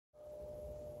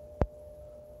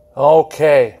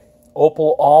Okay,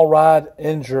 Opal Alrad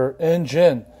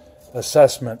engine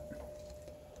assessment.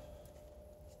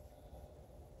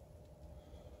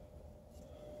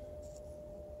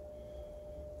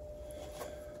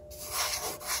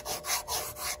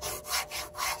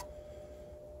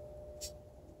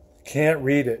 Can't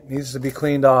read it. Needs to be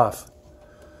cleaned off.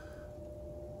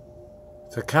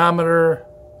 Tachometer,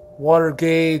 water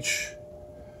gauge.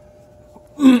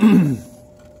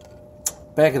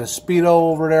 Back of the speedo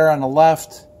over there on the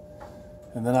left,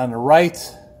 and then on the right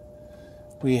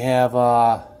we have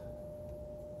the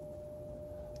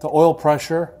oil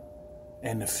pressure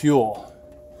and the fuel.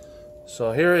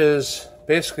 So here is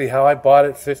basically how I bought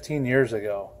it 15 years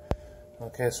ago.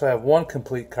 Okay, so I have one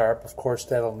complete carb. Of course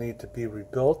that'll need to be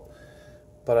rebuilt,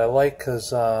 but I like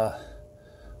because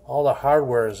all the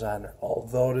hardware is on it,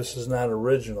 although this is not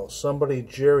original. Somebody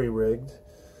jerry-rigged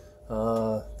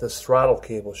this throttle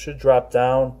cable. Should drop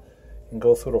down and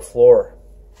go through the floor.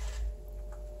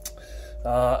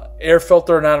 Air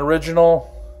filter not original.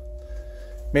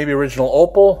 Maybe original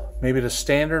Opal, maybe the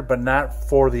standard, but not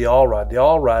for the Alrad. The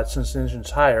Alrad, since the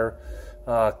engine's higher,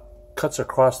 cuts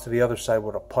across to the other side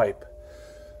with a pipe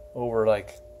over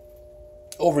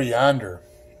yonder.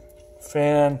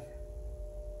 Fan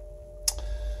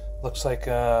looks like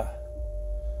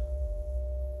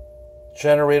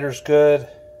generator's good.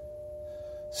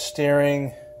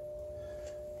 Steering,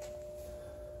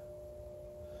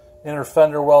 inner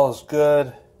fender well is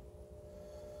good.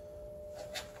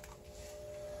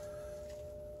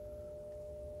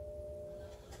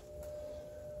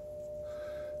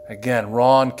 Again,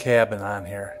 raw cabin on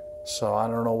here, so I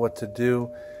don't know what to do.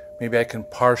 Maybe I can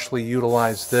partially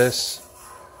utilize this,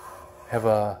 have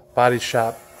a body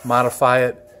shop modify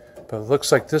it, but it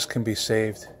looks like this can be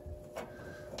saved.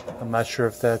 I'm not sure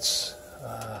if that's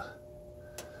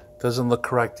doesn't look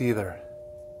correct either,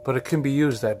 but it can be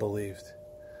used, I believed.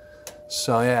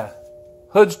 So yeah,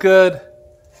 hood's good.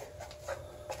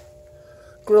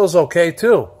 Grill's okay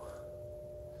too.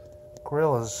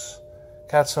 Grill has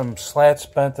got some slats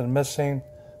bent and missing,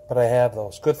 but I have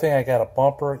those. Good thing I got a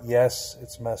bumper. Yes,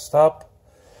 it's messed up,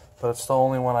 but it's the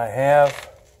only one I have.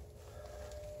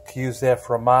 Can use that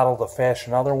for a model to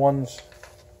fashion other ones.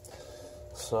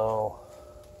 So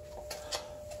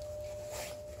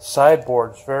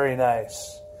sideboard's very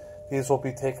nice. These will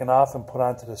be taken off and put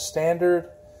onto the standard.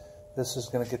 This is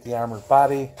going to get the armored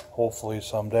body, hopefully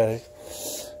someday.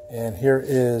 And here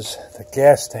is the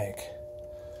gas tank.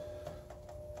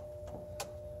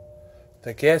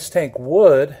 The gas tank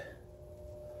wood,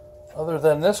 other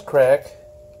than this crack,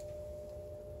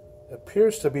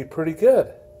 appears to be pretty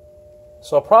good.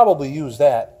 So I'll probably use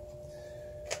that.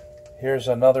 Here's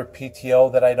another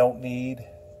PTO that I don't need.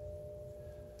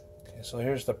 So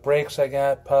here's the brakes I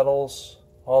got, pedals,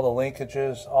 all the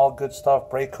linkages, all good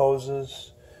stuff, brake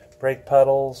hoses, brake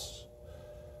pedals,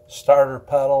 starter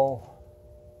pedal,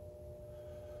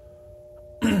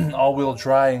 all-wheel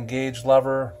drive engage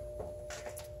lever.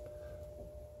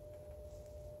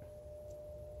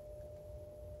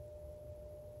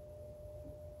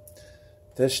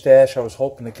 This dash I was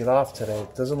hoping to get off today.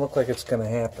 It doesn't look like it's going to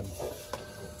happen.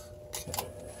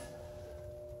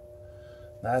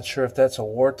 Not sure if that's a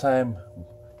wartime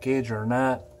gauge or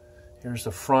not. Here's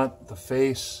the front, the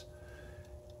face.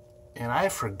 And I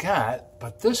forgot,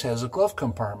 but this has a glove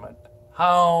compartment.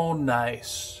 How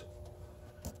nice.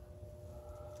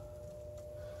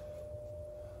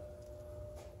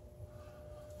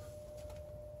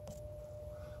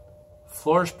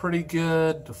 Floor's pretty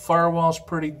good. The firewall's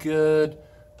pretty good.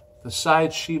 The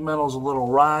side sheet metal's a little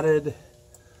rotted,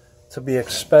 to be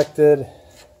expected.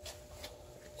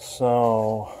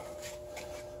 So,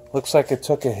 looks like it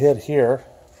took a hit here.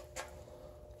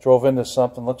 Drove into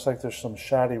something. Looks like there's some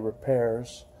shoddy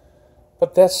repairs.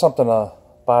 But that's something a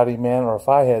body man, or if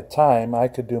I had time, I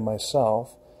could do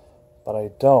myself. But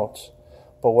I don't.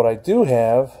 But what I do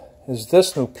have is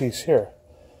this new piece here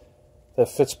that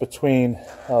fits between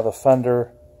the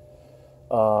fender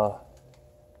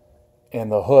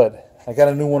and the hood. I got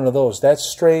a new one of those. That's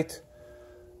straight.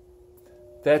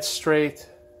 That's straight.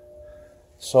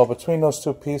 So between those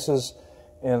two pieces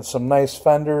and some nice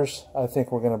fenders, I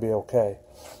think we're going to be okay.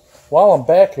 While I'm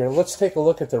back here, let's take a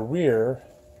look at the rear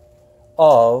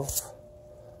of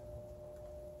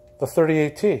the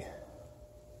 38T.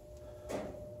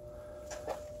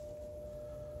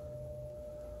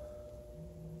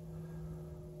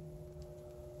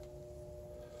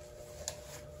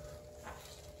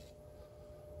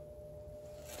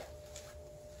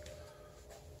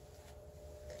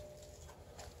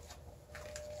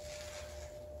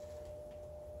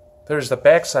 There's the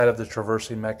back side of the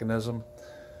traversing mechanism.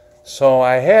 So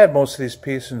I had most of these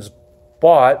pieces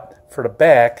bought for the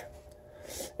back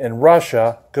in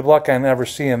Russia. Good luck on ever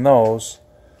seeing those.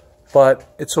 But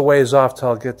it's a ways off till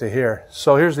I'll get to here.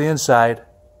 So here's the inside.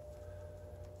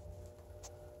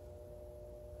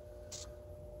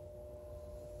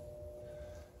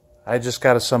 I just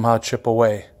got to somehow chip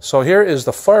away. So here is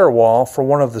the firewall for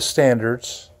one of the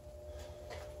standards.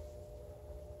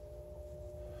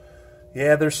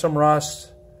 Yeah, there's some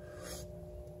rust.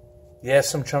 Yeah,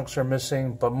 some chunks are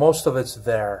missing, but most of it's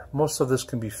there. Most of this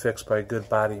can be fixed by a good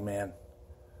body man.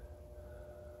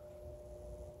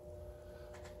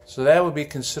 So that would be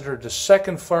considered the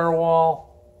second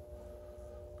firewall.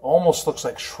 Almost looks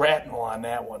like shrapnel on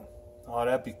that one. Oh,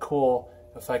 that'd be cool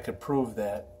if I could prove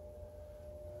that.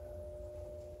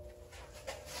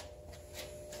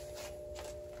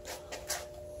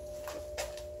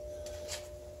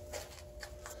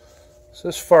 So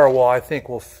this firewall, I think,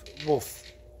 will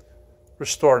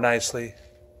restore nicely.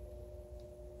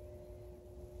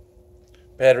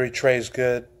 Battery tray's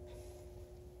good.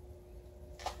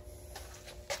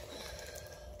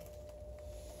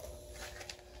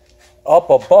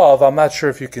 Up above, I'm not sure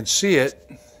if you can see it,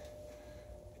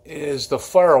 is the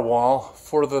firewall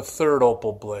for the third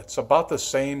Opal Blitz. About the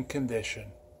same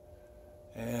condition.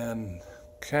 And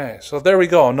okay, so there we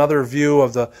go. Another view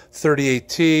of the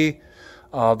 38T.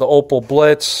 The Opal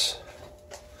Blitz,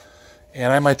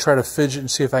 and I might try to fidget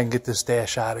and see if I can get this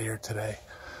dash out of here today.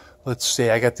 Let's see,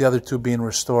 I got the other two being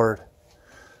restored.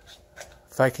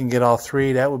 If I can get all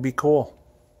three, that would be cool.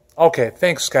 Okay,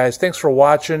 thanks guys. Thanks for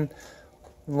watching.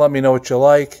 Let me know what you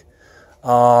like.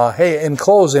 Hey, in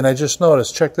closing, I just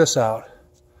noticed, check this out.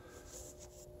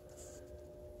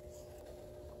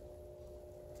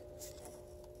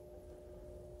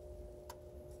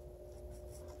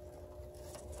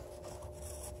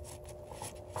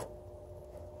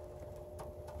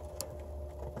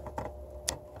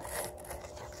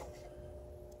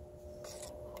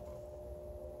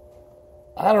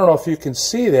 I don't know if you can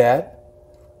see that.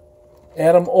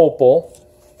 Adam Opal.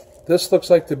 This looks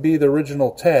like to be the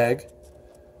original tag.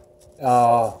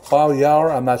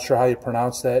 Baujahr, I'm not sure how you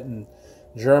pronounce that in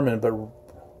German, but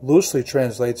loosely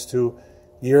translates to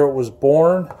year it was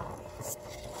born.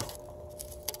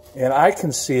 And I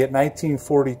can see it,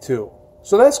 1942.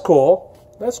 So that's cool.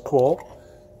 That's cool.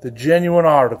 The genuine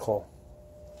article.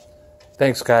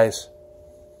 Thanks, guys.